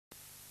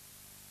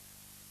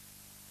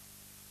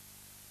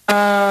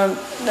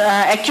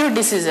Acute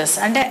diseases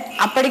అంటే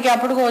అప్పటికి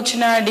అప్పుడు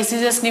వచ్చిన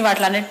డిసీజెస్ని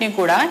వాటిలన్నింటినీ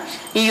కూడా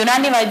ఈ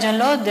యునాని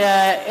వైద్యంలో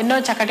ఎన్నో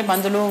చక్కటి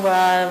మందులు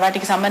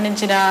వాటికి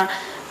సంబంధించిన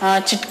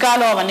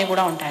చిట్కాలు అవన్నీ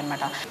కూడా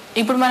ఉంటాయన్నమాట.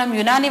 ఇప్పుడు మనం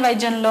యునాని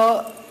వైద్యంలో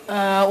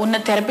ఉన్న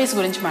థెరపీస్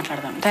గురించి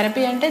మాట్లాడదాం.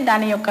 థెరపీ అంటే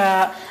దాని యొక్క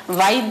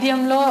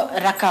వైద్యంలో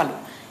రకాలు.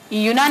 ఈ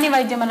యునాని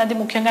వైద్యం అనేది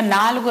ముఖ్యంగా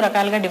 4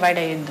 రకాలుగా డివైడ్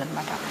అయ్యింది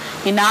అనమాట.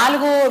 ఈ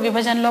 4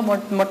 విభజనలో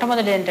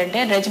మొట్టమొదటి ఏంటంటే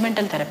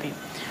రెజిమెంటల్ థెరపీ.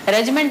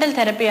 రెజిమెంటల్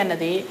థెరపీ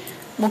అన్నది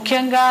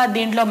ముఖ్యంగా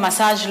దీంట్లో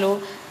మసాజ్లు,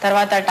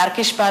 తర్వాత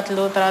టర్కిష్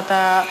బాత్లు, తర్వాత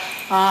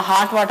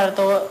హాట్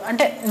వాటర్తో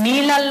అంటే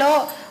నీళ్ళల్లో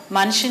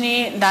మనిషిని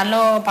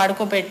దానిలో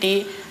పడుకోబెట్టి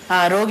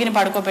రోగిని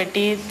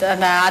పడుకోబెట్టి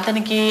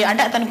అతనికి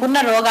అంటే అతనికి ఉన్న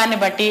రోగాన్ని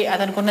బట్టి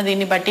అతనికి ఉన్న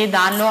దీన్ని బట్టి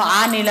దానిలో ఆ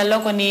నీళ్ళల్లో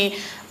కొన్ని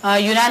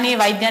యునాని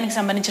వైద్యానికి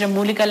సంబంధించిన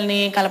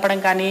మూలికల్ని కలపడం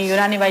కానీ,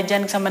 యునాని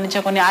వైద్యానికి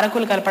సంబంధించిన కొన్ని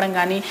అరకులు కలపడం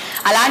కానీ,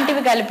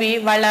 అలాంటివి కలిపి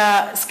వాళ్ళ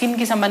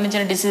స్కిన్కి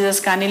సంబంధించిన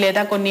డిసీజెస్ కానీ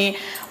లేదా కొన్ని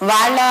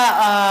వాళ్ళ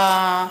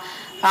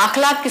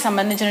అఖ్లాత్కి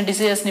సంబంధించిన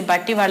డిసీజెస్ని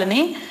బట్టి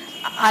వాళ్ళని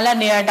అలా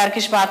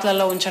టర్కిష్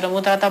బాత్లలో ఉంచడము,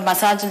 తర్వాత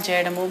మసాజులు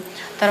చేయడము,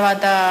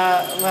 తర్వాత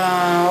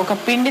ఒక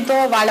పిండితో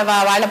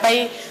వాళ్ళపై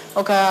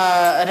ఒక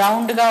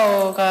రౌండ్గా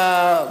ఒక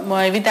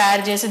ఇవి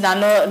తయారు చేసి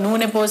దానిలో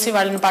నూనె పోసి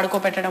వాళ్ళని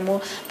పడుకోబెట్టడము,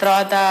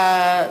 తర్వాత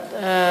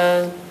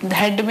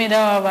హెడ్ మీద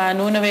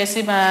నూనె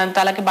వేసి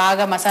తలకి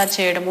బాగా మసాజ్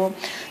చేయడము,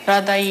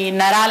 తర్వాత ఈ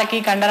నరాలకి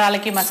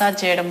కండరాలకి మసాజ్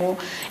చేయడము,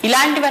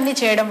 ఇలాంటివన్నీ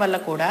చేయడం వల్ల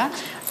కూడా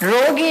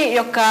రోగి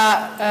యొక్క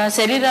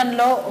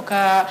శరీరంలో ఒక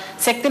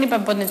శక్తిని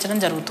పెంపొందించడం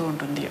జరుగుతూ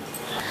ఉంటుంది.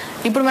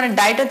 ఇప్పుడు మనం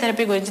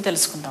డైటోథెరపీ గురించి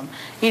తెలుసుకుందాం.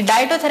 ఈ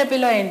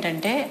డైటోథెరపీలో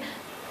ఏంటంటే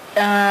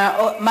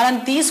మనం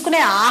తీసుకునే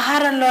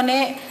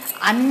ఆహారంలోనే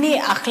అన్ని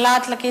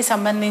అఖ్లాత్లకి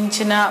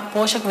సంబంధించిన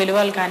పోషక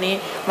విలువలు కానీ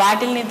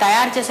వాటిని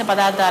తయారు చేసే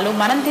పదార్థాలు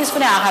మనం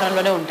తీసుకునే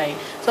ఆహారంలోనే ఉంటాయి.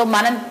 సో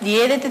మనం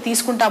ఏదైతే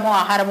తీసుకుంటామో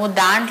ఆహారము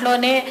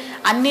దాంట్లోనే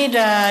అన్ని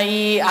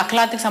ఈ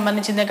అఖ్లాత్కి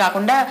సంబంధించిందే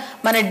కాకుండా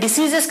మన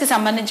డిసీజెస్కి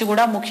సంబంధించి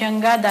కూడా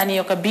ముఖ్యంగా దాని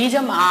యొక్క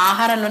బీజం ఆ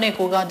ఆహారంలోనే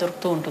ఎక్కువగా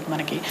దొరుకుతూ ఉంటుంది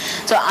మనకి.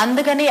 సో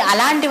అందుకని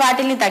అలాంటి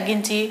వాటిని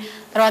తగ్గించి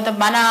తర్వాత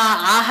మన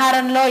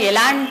ఆహారంలో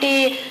ఎలాంటి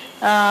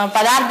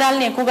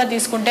పదార్థాలను ఎక్కువగా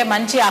తీసుకుంటే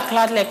మంచి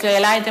అఖ్లాత్లు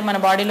ఎలా అయితే మన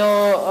బాడీలో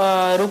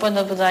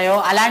రూపొందుతాయో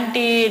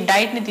అలాంటి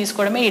డైట్ని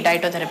తీసుకోవడమే ఈ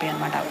డైటోథెరపీ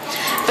అనమాట.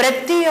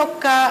 ప్రతి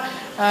ఒక్క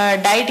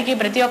డైట్కి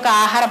ప్రతి ఒక్క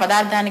ఆహార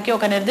పదార్థానికి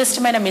ఒక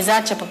నిర్దిష్టమైన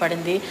మిజాజ్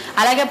చెప్పబడింది.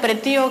 అలాగే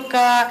ప్రతి ఒక్క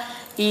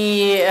ఈ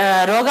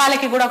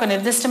రోగాలకి కూడా ఒక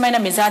నిర్దిష్టమైన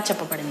మిజాజ్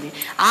చెప్పబడింది.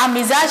 ఆ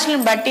మిజాజ్ని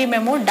బట్టి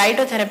మేము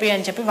డైటోథెరపీ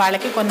అని చెప్పి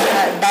వాళ్ళకి కొంత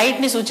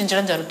డైట్ని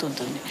సూచించడం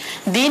జరుగుతుంటుంది.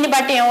 దీన్ని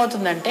బట్టి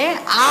ఏమవుతుందంటే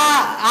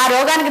ఆ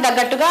రోగానికి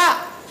తగ్గట్టుగా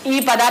ఈ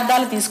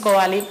పదార్థాలు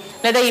తీసుకోవాలి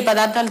లేదా ఈ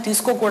పదార్థాలు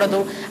తీసుకోకూడదు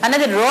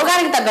అన్నది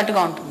రోగానికి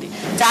తగ్గట్టుగా ఉంటుంది.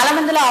 చాలా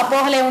మందిలో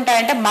అపోహలు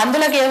ఏముంటాయంటే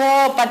మందులకు ఏవో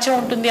పచ్చం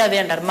ఉంటుంది అది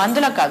అంటారు.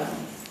 మందులకు కాదు,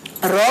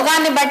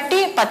 రోగాన్ని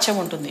బట్టి పచ్చం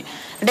ఉంటుంది.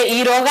 అంటే ఈ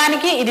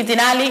రోగానికి ఇది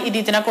తినాలి,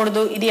 ఇది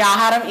తినకూడదు, ఇది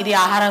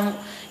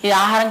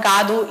ఆహారం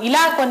కాదు,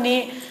 ఇలా కొన్ని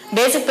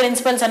బేసిక్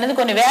ప్రిన్సిపల్స్ అనేది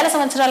కొన్ని వేల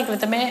సంవత్సరాల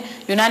క్రితమే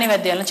యునాని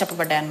వైద్యాలను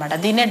చెప్పబడ్డాయి అనమాట.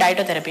 దీన్నే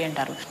డైటోథెరపీ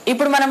అంటారు.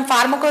 ఇప్పుడు మనం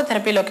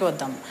ఫార్మకోథెరపీలోకి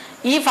వద్దాం.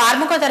 ఈ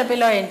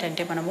ఫార్మకోథెరపీలో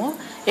ఏంటంటే మనము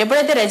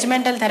ఎప్పుడైతే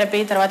రెజిమెంటల్ థెరపీ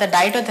తర్వాత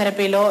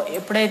డైటోథెరపీలో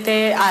ఎప్పుడైతే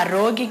ఆ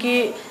రోగికి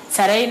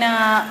సరైన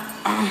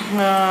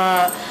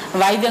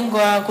వైద్యం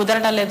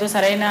కుదరటం లేదు,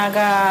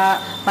 సరైనగా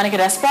మనకి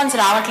రెస్పాన్స్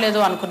రావట్లేదు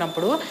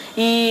అనుకున్నప్పుడు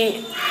ఈ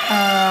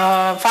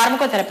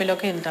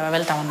ఫార్మకోథెరపీలోకి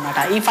వెళ్తాం అనమాట.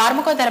 ఈ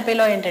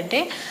ఫార్మకోథెరపీలో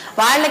ఏంటంటే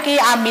వాళ్ళకి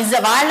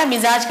వాళ్ళ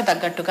మిజాజ్కి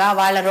తగ్గట్టుగా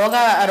వాళ్ళ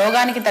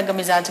రోగానికి తగ్గ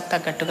మిజాజ్కి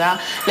తగ్గట్టుగా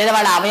లేదా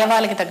వాళ్ళ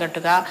అవయవాలకి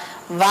తగ్గట్టుగా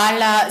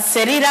వాళ్ళ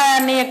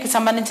శరీరానికి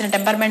సంబంధించిన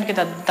టెంపర్మెంట్కి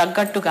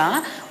తగ్గట్టుగా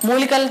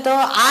మూలికలతో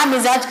ఆ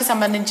మిజాజ్కి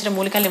సంబంధించిన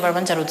మూలికలు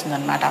ఇవ్వడం జరుగుతుంది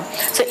అనమాట.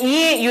 సో ఈ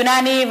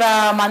యునాని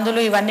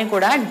మందులు ఇవన్నీ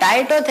కూడా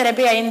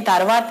డైటోథెరపీ అయిన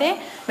తర్వాతే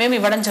మేము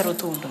ఇవ్వడం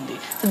జరుగుతూ ఉంటుంది.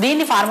 సో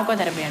దీన్ని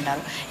ఫార్మకోథెరపీ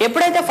అంటారు.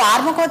 ఎప్పుడైతే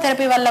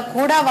ఫార్మకోథెరపీ వల్ల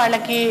కూడా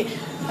వాళ్ళకి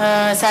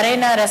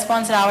సరైన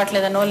రెస్పాన్స్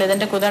రావట్లేదనో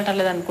లేదంటే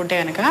కుదరట్లేదు అనుకుంటే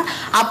కనుక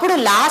అప్పుడు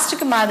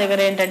లాస్ట్కి మా దగ్గర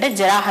ఏంటంటే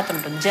జరాహత్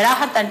ఉంటుంది.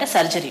 జరాహత్ అంటే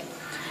సర్జరీ.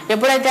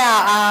 ఎప్పుడైతే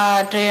ఆ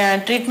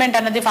ట్రీట్మెంట్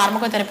అన్నది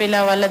ఫార్మకోథెరపీల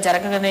వల్ల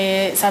జరగని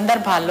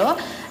సందర్భాల్లో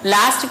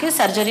లాస్ట్కి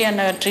సర్జరీ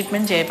అన్న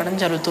ట్రీట్మెంట్ చేయడం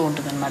జరుగుతూ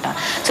ఉంటుంది అనమాట.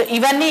 సో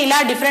ఇవన్నీ ఇలా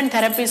డిఫరెంట్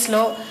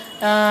థెరపీస్లో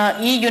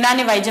ఈ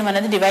యునాని వైద్యం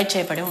అనేది డివైడ్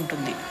చేయబడి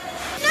ఉంటుంది.